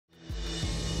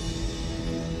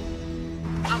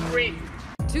I'm ready.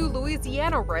 2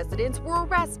 Louisiana residents were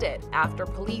arrested after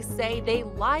police say they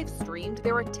live-streamed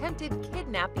their attempted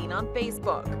kidnapping on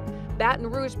Facebook.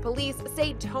 Baton Rouge police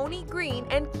say Tony Green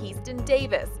and Keiston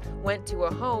Davis went to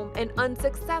a home and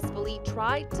unsuccessfully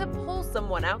tried to pull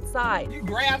someone outside. You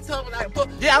grabbed something like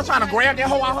Yeah, I was trying to grab that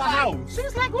hoe out her house. She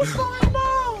was like, what's going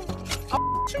on?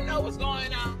 You know what's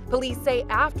going on. Police say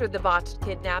after the botched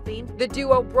kidnapping, the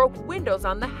duo broke windows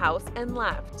on the house and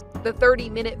left. The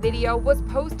 30-minute video was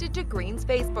posted to Green's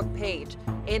Facebook page.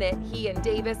 In it, he and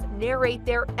Davis narrate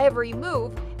their every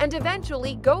move and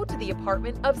eventually go to the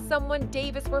apartment of someone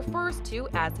Davis refers to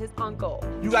as his uncle.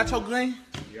 You got your gun?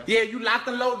 Yeah, you locked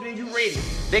and loaded and you ready.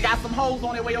 They got some hoes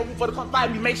on their way over for the come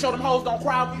fight me. Make sure them hoes don't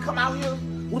cry when you come out here.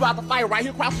 We about to fight right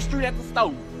here across the street at the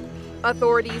stove.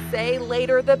 Authorities say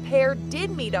later the pair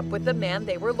did meet up with the man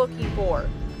they were looking for.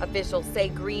 Officials say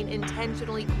Green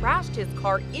intentionally crashed his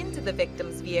car into the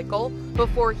victim's vehicle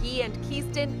before he and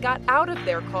Keiston got out of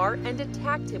their car and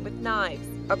attacked him with knives.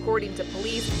 According to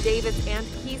police, Davis and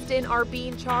Keiston are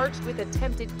being charged with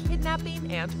attempted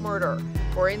kidnapping and murder.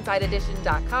 For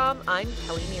InsideEdition.com, I'm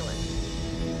Kelly Nealon.